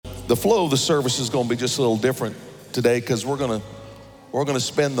The flow of the service is going to be just a little different today because we're going to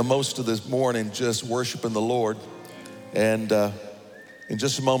spend the most of this morning just worshiping the Lord. And in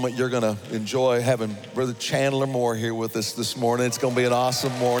just a moment, you're going to enjoy having Brother Chandler Moore here with us this morning. It's going to be an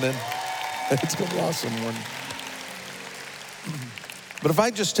awesome morning. It's going to be an awesome morning. But if I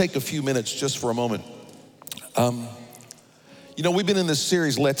just take a few minutes just for a moment. You know, we've been in this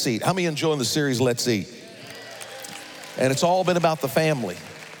series, Let's Eat. How many enjoying the series, Let's Eat? And it's all been about the family.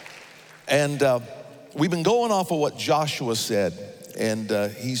 And we've been going off of what Joshua said. And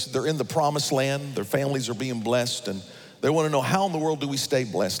they're in the promised land. Their families are being blessed. And they want to know, how in the world do we stay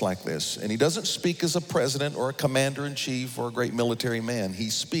blessed like this? And he doesn't speak as a president or a commander-in-chief or a great military man. He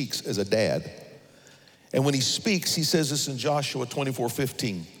speaks as a dad. And when he speaks, he says this in Joshua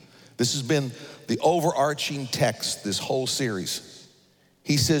 24:15. This has been the overarching text this whole series.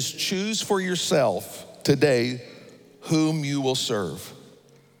 He says, choose for yourself today whom you will serve.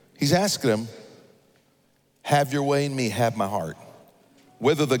 He's asking them, have your way in me, have my heart.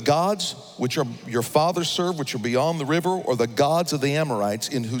 Whether the gods which are your fathers served, which are beyond the river, or the gods of the Amorites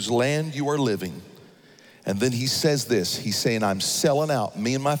in whose land you are living. And then he says this, he's saying, I'm selling out,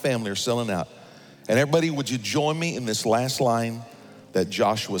 me and my family are selling out. And everybody, would you join me in this last line that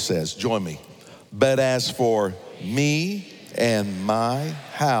Joshua says? Join me. But as for me and my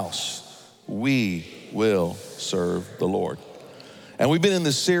house, we will serve the Lord. And we've been in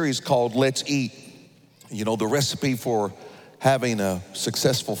this series called Let's Eat. You know, the recipe for having a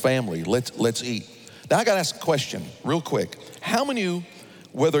successful family. Let's eat. Now I gotta ask a question real quick. How many of you,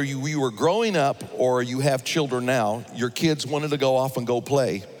 whether you were growing up or you have children now, your kids wanted to go off and go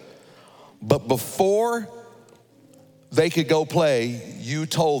play, but before they could go play, you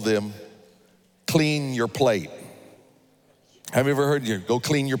told them, clean your plate? Have you ever heard you go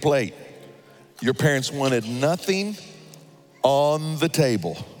clean your plate? Your parents wanted nothing on the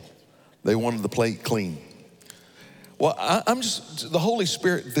table. They wanted the plate clean. Well, the Holy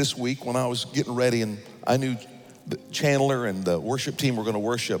Spirit this week, when I was getting ready and I knew Chandler and the worship team were gonna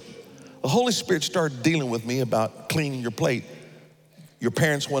worship, the Holy Spirit started dealing with me about cleaning your plate. Your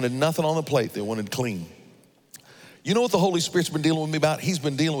parents wanted nothing on the plate, they wanted clean. You know what the Holy Spirit's been dealing with me about? He's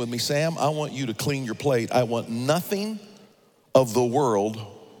been dealing with me, Sam, I want you to clean your plate. I want nothing of the world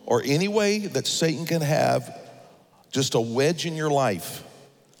or any way that Satan can have just a wedge in your life.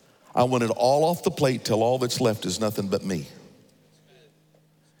 I want it all off the plate till all that's left is nothing but me.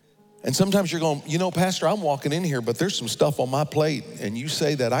 And sometimes you're going, you know, Pastor, I'm walking in here, but there's some stuff on my plate. And you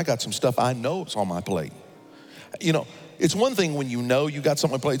say that I got some stuff I know it's on my plate. You know, it's one thing when you know you got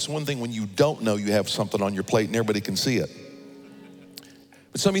something on your plate. It's one thing when you don't know you have something on your plate and everybody can see it.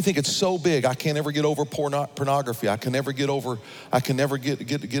 But some of you think it's so big, I can't ever get over pornography. I can never get over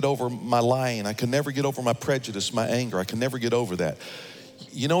over my lying. I can never get over my prejudice, my anger. I can never get over that.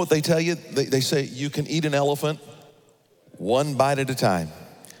 You know what they tell you? They say you can eat an elephant one bite at a time.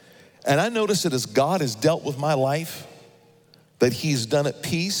 And I notice that as God has dealt with my life, that he's done it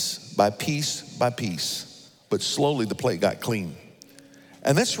piece by piece by piece. But slowly the plate got clean.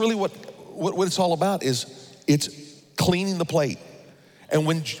 And that's really what it's all about, is it's cleaning the plate. And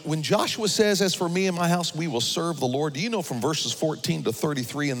when Joshua says, as for me and my house, we will serve the Lord, do you know from verses 14 to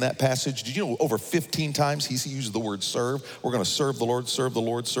 33 in that passage, did you know over 15 times he uses the word serve? We're gonna serve the Lord, serve the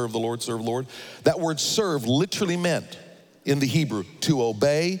Lord, serve the Lord, serve the Lord. That word serve literally meant in the Hebrew to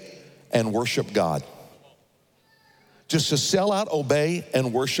obey and worship God. Just to sell out, obey,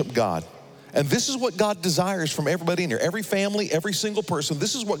 and worship God. And this is what God desires from everybody in here, every family, every single person.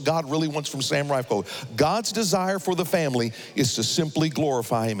 This is what God really wants from Sam Rifko. God's desire for the family is to simply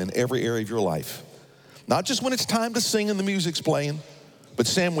glorify him in every area of your life. Not just when it's time to sing and the music's playing, but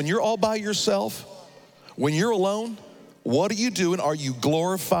Sam, when you're all by yourself, when you're alone, what are you doing? Are you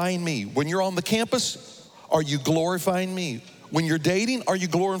glorifying me? When you're on the campus, are you glorifying me? When you're dating, are you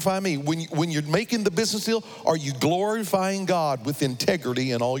glorifying me? When you're making the business deal, are you glorifying God with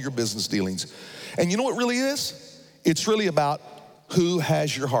integrity in all your business dealings? And you know what really is? It's really about who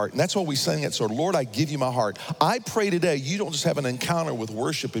has your heart. And that's why we sing that sort of, Lord, I give you my heart. I pray today, you don't just have an encounter with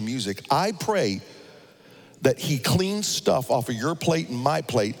worship and music. I pray that he cleans stuff off of your plate and my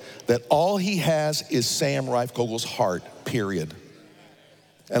plate, that all he has is Sam Reifkogel's heart, period.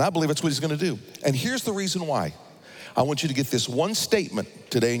 And I believe that's what he's gonna do. And here's the reason why. I want you to get this one statement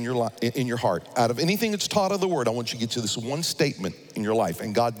today in your heart. Out of anything that's taught of the word, I want you to get to this one statement in your life.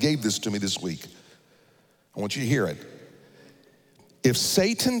 And God gave this to me this week. I want you to hear it. If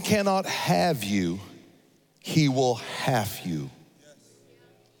Satan cannot have you, he will have you.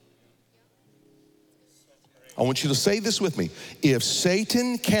 I want you to say this with me. If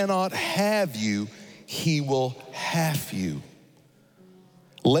Satan cannot have you, he will have you.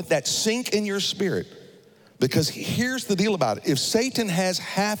 Let that sink in your spirit. Because here's the deal about it. If Satan has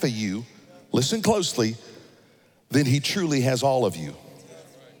half of you, listen closely, then he truly has all of you.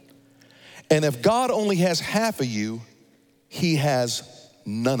 And if God only has half of you, he has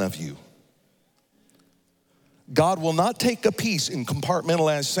none of you. God will not take a piece and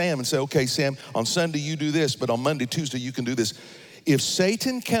compartmentalize Sam and say, okay, Sam, on Sunday you do this, but on Monday, Tuesday you can do this. If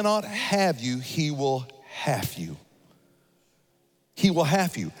Satan cannot have you, he will have you. He will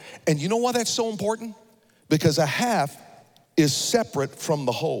have you. And you know why that's so important? Because a half is separate from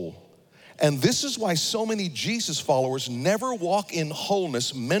the whole. And this is why so many Jesus followers never walk in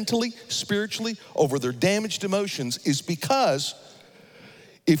wholeness mentally, spiritually, over their damaged emotions, is because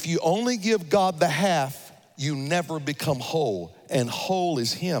if you only give God the half, you never become whole. And whole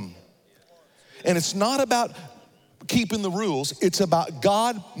is him. And it's not about keeping the rules. It's about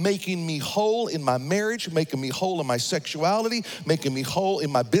God making me whole in my marriage, making me whole in my sexuality, making me whole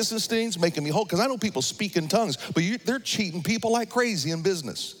in my business things, making me whole. Because I know people speak in tongues, but they're cheating people like crazy in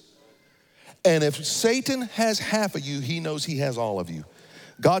business. And if Satan has half of you, he knows he has all of you.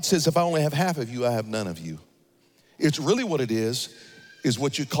 God says, if I only have half of you, I have none of you. It's really what it is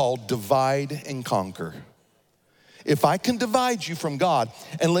what you call divide and conquer. If I can divide you from God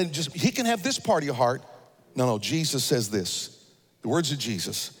and he can have this part of your heart. No, Jesus says this, the words of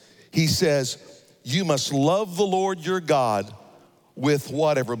Jesus. He says, you must love the Lord your God with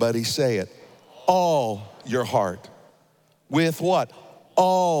what, everybody say it? All your heart. With what?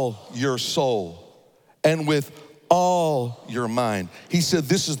 All your soul. And with all your mind. He said,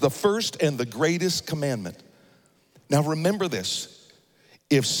 this is the first and the greatest commandment. Now remember this.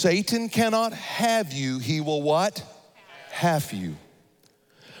 If Satan cannot have you, he will what? Have you.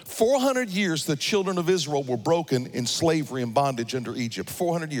 400 years the children of Israel were broken in slavery and bondage under Egypt.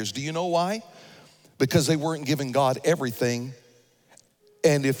 400 years. Do you know why? Because they weren't giving God everything.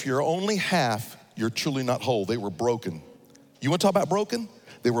 And if you're only half, you're truly not whole. They were broken. You want to talk about broken?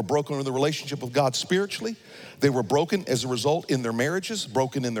 They were broken in the relationship with God spiritually. They were broken as a result in their marriages,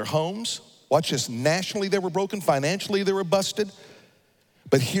 broken in their homes. Watch this, nationally they were broken, financially they were busted.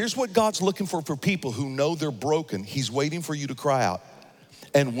 But here's what God's looking for people who know they're broken. He's waiting for you to cry out.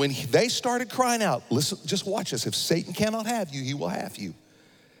 And when they started crying out, listen, just watch this. If Satan cannot have you, he will have you.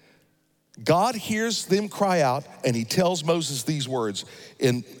 God hears them cry out, and he tells Moses these words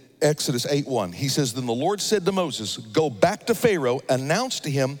in Exodus 8:1. He says, then the Lord said to Moses, go back to Pharaoh, announce to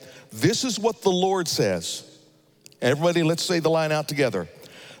him, this is what the Lord says. Everybody, let's say the line out together.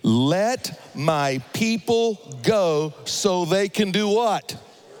 Let my people go so they can do what?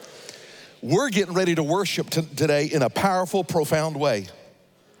 We're getting ready to worship today in a powerful, profound way.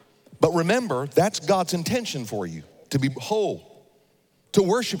 But remember, that's God's intention for you, to be whole, to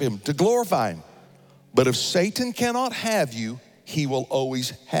worship him, to glorify him. But if Satan cannot have you, he will always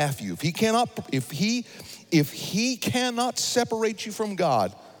have you. If he cannot separate you from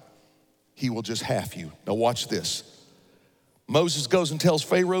God, he will just have you. Now watch this. Moses goes and tells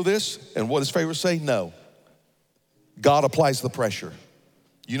Pharaoh this, and what does Pharaoh say? No. God applies the pressure.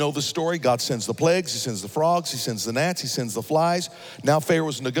 You know the story. God sends the plagues, he sends the frogs, he sends the gnats, he sends the flies. Now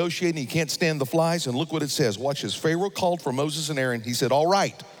Pharaoh's negotiating, he can't stand the flies, and look what it says. Watch this. Pharaoh called for Moses and Aaron. He said, all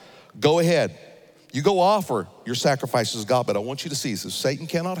right, go ahead. You go offer your sacrifices to God, but I want you to see, he says, Satan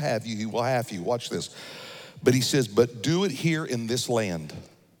cannot have you, he will have you. Watch this. But he says, but do it here in this land.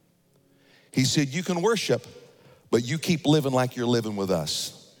 He said, you can worship, but you keep living like you're living with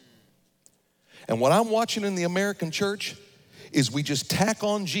us. And what I'm watching in the American church is we just tack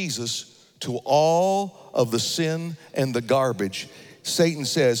on Jesus to all of the sin and the garbage. Satan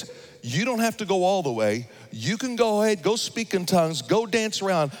says, you don't have to go all the way. You can go ahead, go speak in tongues, go dance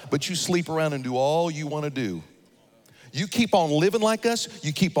around, but you sleep around and do all you want to do. You keep on living like us.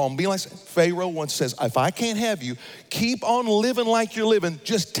 You keep on being like us. Pharaoh once says, if I can't have you, keep on living like you're living.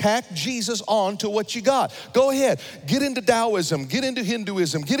 Just tack Jesus on to what you got. Go ahead. Get into Taoism. Get into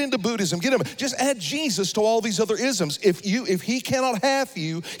Hinduism. Get into Buddhism. Just add Jesus to all these other isms. If he cannot have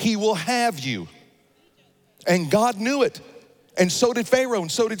you, he will have you. And God knew it. And so did Pharaoh,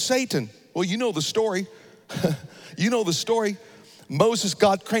 and so did Satan. Well, you know the story. You know the story. Moses,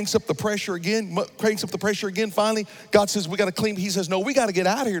 God cranks up the pressure again, finally. God says, we got to clean. He says, no, we got to get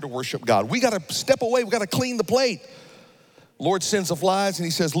out of here to worship God. We got to step away. We got to clean the plate. Lord sends the flies, and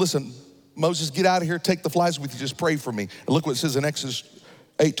he says, listen, Moses, get out of here. Take the flies with you. Just pray for me. And look what it says in Exodus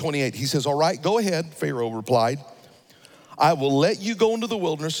 8:28. He says, all right, go ahead. Pharaoh replied, I will let you go into the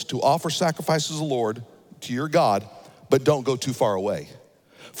wilderness to offer sacrifices to the Lord, to your God, but don't go too far away.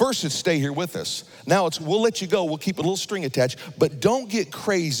 First, it's stay here with us. Now it's we'll let you go. We'll keep a little string attached, but don't get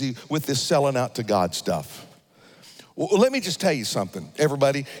crazy with this selling out to God stuff. Well, let me just tell you something,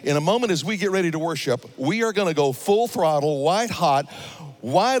 everybody. In a moment as we get ready to worship, we are gonna go full throttle, white hot,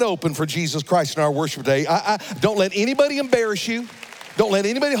 wide open for Jesus Christ in our worship day. Don't let anybody embarrass you. Don't let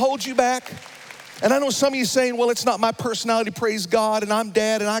anybody hold you back. And I know some of you saying, well, it's not my personality, praise God, and I'm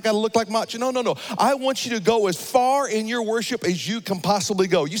dad, and I gotta look like macho. No. I want you to go as far in your worship as you can possibly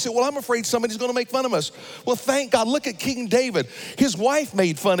go. You say, well, I'm afraid somebody's gonna make fun of us. Well, thank God, look at King David. His wife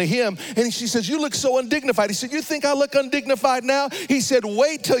made fun of him, and she says, you look so undignified. He said, you think I look undignified now? He said,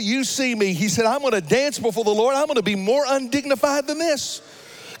 wait till you see me. He said, I'm gonna dance before the Lord. I'm gonna be more undignified than this.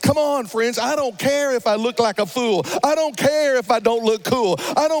 Come on, friends. I don't care if I look like a fool. I don't care if I don't look cool.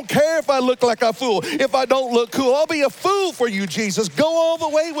 I don't care if I look like a fool. If I don't look cool, I'll be a fool for you, Jesus. Go all the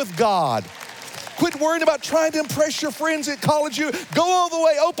way with God. Quit worrying about trying to impress your friends at college. Go all the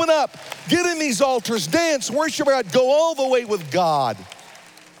way. Open up. Get in these altars. Dance. Worship God. Go all the way with God.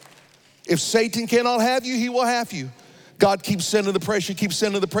 If Satan cannot have you, he will have you. God keeps sending the pressure, keeps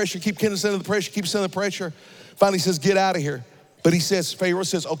sending the pressure, keeps sending the pressure, keeps sending the pressure. Finally says, get out of here. But he says, Pharaoh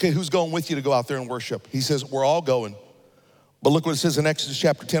says, okay, who's going with you to go out there and worship? He says, we're all going. But look what it says in Exodus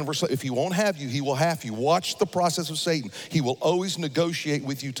chapter 10, verse 11. If he won't have you, he will have you. Watch the process of Satan. He will always negotiate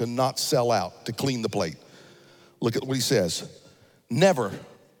with you to not sell out, to clean the plate. Look at what he says. Never.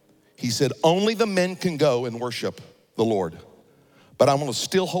 He said, only the men can go and worship the Lord. But I'm gonna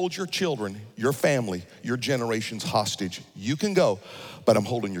still hold your children, your family, your generations hostage. You can go, but I'm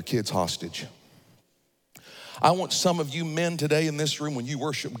holding your kids hostage. I want some of you men today in this room, when you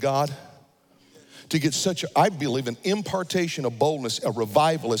worship God, to get I believe, an impartation of boldness, a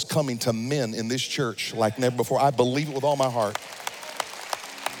revival is coming to men in this church like never before. I believe it with all my heart.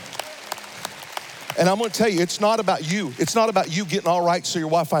 And I'm gonna tell you, it's not about you. It's not about you getting all right so your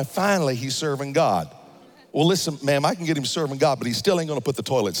wife, finally he's serving God. Well, listen, ma'am, I can get him serving God, but he still ain't gonna put the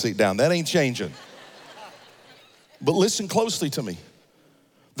toilet seat down. That ain't changing. But listen closely to me.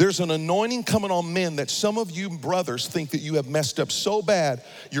 There's an anointing coming on men that some of you brothers think that you have messed up so bad,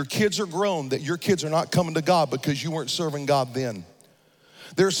 your kids are grown, that your kids are not coming to God because you weren't serving God then.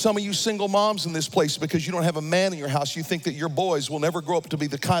 There's some of you single moms in this place because you don't have a man in your house. You think that your boys will never grow up to be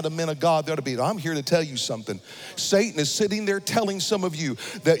the kind of men of God they ought to be. I'm here to tell you something. Satan is sitting there telling some of you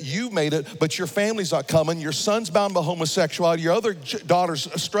that you've made it, but your family's not coming. Your son's bound by homosexuality. Your other daughter's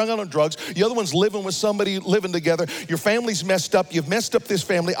strung out on drugs. The other one's living with somebody, living together. Your family's messed up. You've messed up this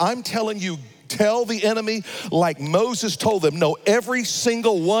family. I'm telling you, tell the enemy like Moses told them, no, every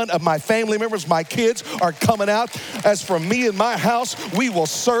single one of my family members, my kids are coming out. As for me and my house, we will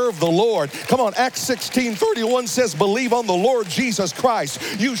serve the Lord. Come on, Acts 16:31 says, believe on the Lord Jesus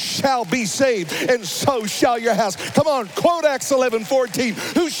Christ. You shall be saved, and so shall your house. Come on, quote Acts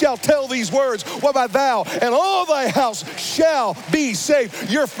 11:14. Who shall tell these words? What about thou and all thy house shall be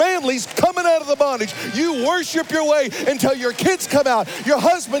saved. Your family's coming out of the bondage. You worship your way until your kids come out, your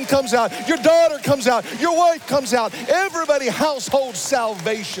husband comes out, your daughter comes out, your wife comes out, everybody household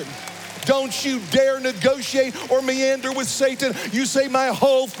salvation. Don't you dare negotiate or meander with Satan. You say, my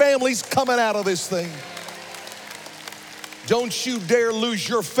whole family's coming out of this thing. Don't you dare lose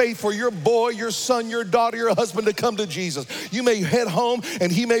your faith for your boy, your son, your daughter, your husband to come to Jesus. You may head home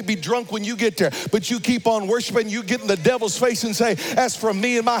and he may be drunk when you get there, but you keep on worshiping. You get in the devil's face and say, as for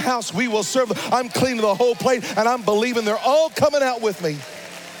me and my house, we will serve. I'm cleaning the whole plate and I'm believing they're all coming out with me.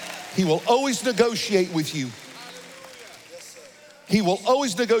 He will always negotiate with you. He will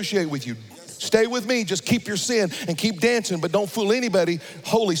always negotiate with you. Stay with me, just keep your sin and keep dancing, but don't fool anybody.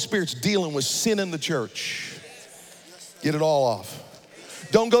 Holy Spirit's dealing with sin in the church. Get it all off.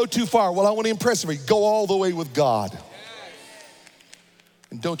 Don't go too far. Well, I want to impress me. Go all the way with God.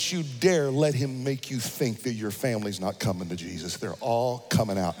 And don't you dare let him make you think that your family's not coming to Jesus. They're all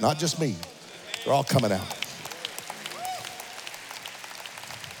coming out. Not just me. They're all coming out.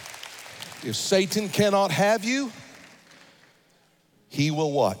 If Satan cannot have you, he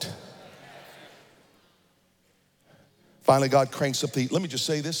will what? Finally, God cranks up the heat. Let me just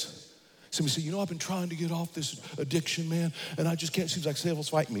say this. Somebody say, I've been trying to get off this addiction, man, and I just can't. It seems like the devil's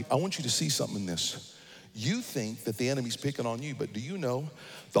fighting me. I want you to see something in this. You think that the enemy's picking on you, but do you know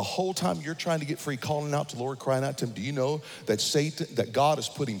the whole time you're trying to get free, calling out to the Lord, crying out to him, do you know that God is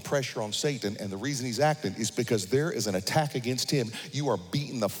putting pressure on Satan, and the reason he's acting is because there is an attack against him. You are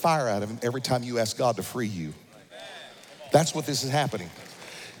beating the fire out of him every time you ask God to free you. That's what this is happening.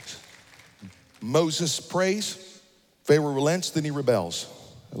 Moses prays, Pharaoh relents, then he rebels.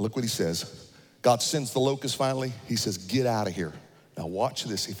 And look what he says. God sends the locust finally. He says, get out of here. Now watch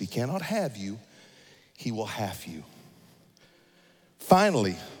this. If he cannot have you, he will have you.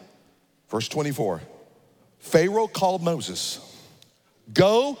 Finally, verse 24, Pharaoh called Moses,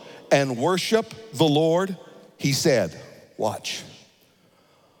 go and worship the Lord. He said, watch,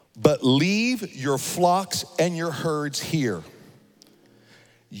 but leave your flocks and your herds here.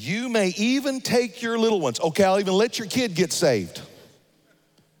 You may even take your little ones. Okay, I'll even let your kid get saved.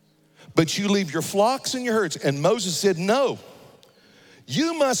 But you leave your flocks and your herds. And Moses said, no,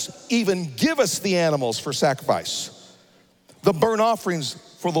 you must even give us the animals for sacrifice, the burnt offerings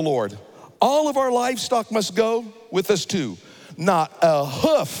for the Lord. All of our livestock must go with us too. Not a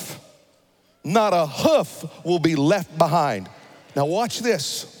hoof will be left behind. Now watch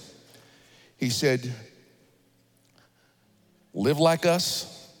this. He said, live like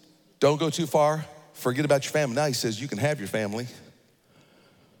us. Don't go too far. Forget about your family. Now he says you can have your family.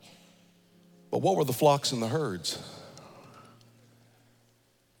 But what were the flocks and the herds?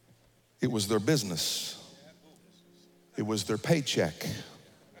 It was their business. It was their paycheck.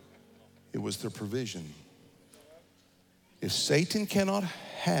 It was their provision. If Satan cannot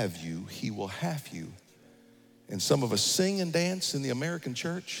have you, he will have you. And some of us sing and dance in the American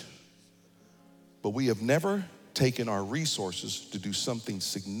church, but we have never taken our resources to do something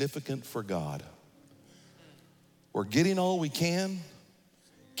significant for God. We're getting all we canning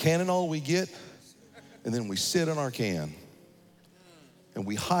all we get, and then we sit in our can and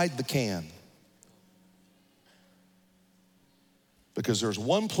we hide the can. Because there's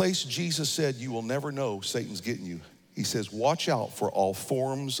one place Jesus said you will never know Satan's getting you. He says, watch out for all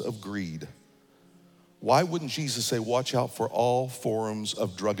forms of greed. Why wouldn't Jesus say, watch out for all forms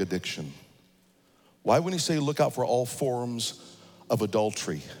of drug addiction? Why wouldn't he say, look out for all forms of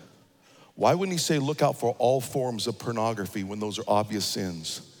adultery? Why wouldn't he say, look out for all forms of pornography when those are obvious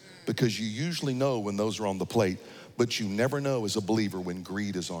sins? Because you usually know when those are on the plate, but you never know as a believer when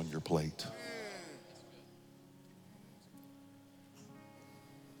greed is on your plate.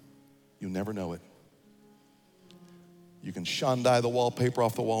 You never know it. You can Shandai the wallpaper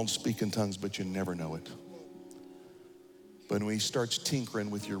off the wall and speak in tongues, but you never know it. But when he starts tinkering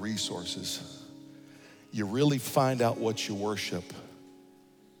with your resources, you really find out what you worship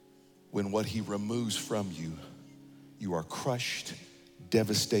when what he removes from you, you are crushed,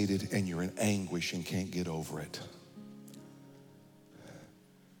 devastated, and you're in anguish and can't get over it.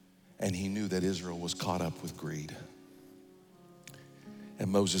 And he knew that Israel was caught up with greed. And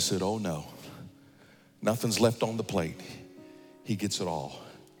Moses said, oh no, nothing's left on the plate. He gets it all.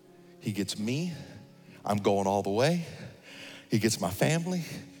 He gets me, I'm going all the way. He gets my family,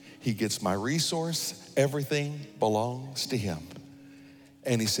 he gets my resource, everything belongs to him.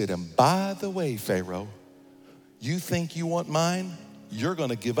 And he said, and by the way, Pharaoh, you think you want mine? You're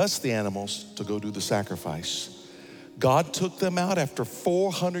gonna give us the animals to go do the sacrifice. God took them out after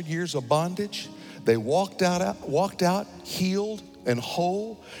 400 years of bondage. They walked out healed and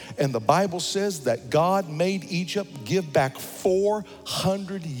whole. And the Bible says that God made Egypt give back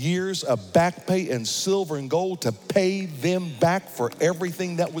 400 years of back pay in silver and gold to pay them back for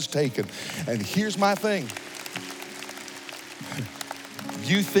everything that was taken. And here's my thing.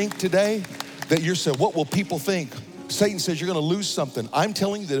 You think today that you're saying, what will people think? Satan says you're gonna lose something. I'm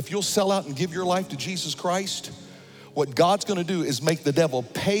telling you that if you'll sell out and give your life to Jesus Christ, what God's gonna do is make the devil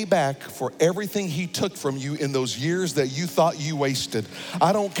pay back for everything he took from you in those years that you thought you wasted.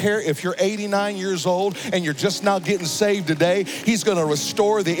 I don't care if you're 89 years old and you're just now getting saved today, he's gonna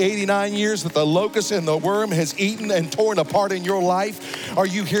restore the 89 years that the locust and the worm has eaten and torn apart in your life. Are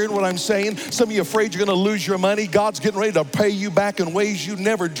you hearing what I'm saying? Some of you afraid you're gonna lose your money. God's getting ready to pay you back in ways you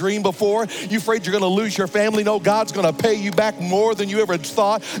never dreamed before. You afraid you're gonna lose your family? No, God's gonna pay you back more than you ever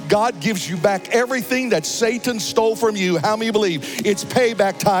thought. God gives you back everything that Satan stole from you. How many believe it's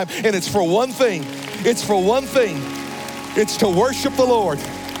payback time? And it's for one thing. It's for one thing. It's to worship the Lord.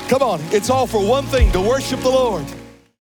 Come on, it's all for one thing, to worship the Lord.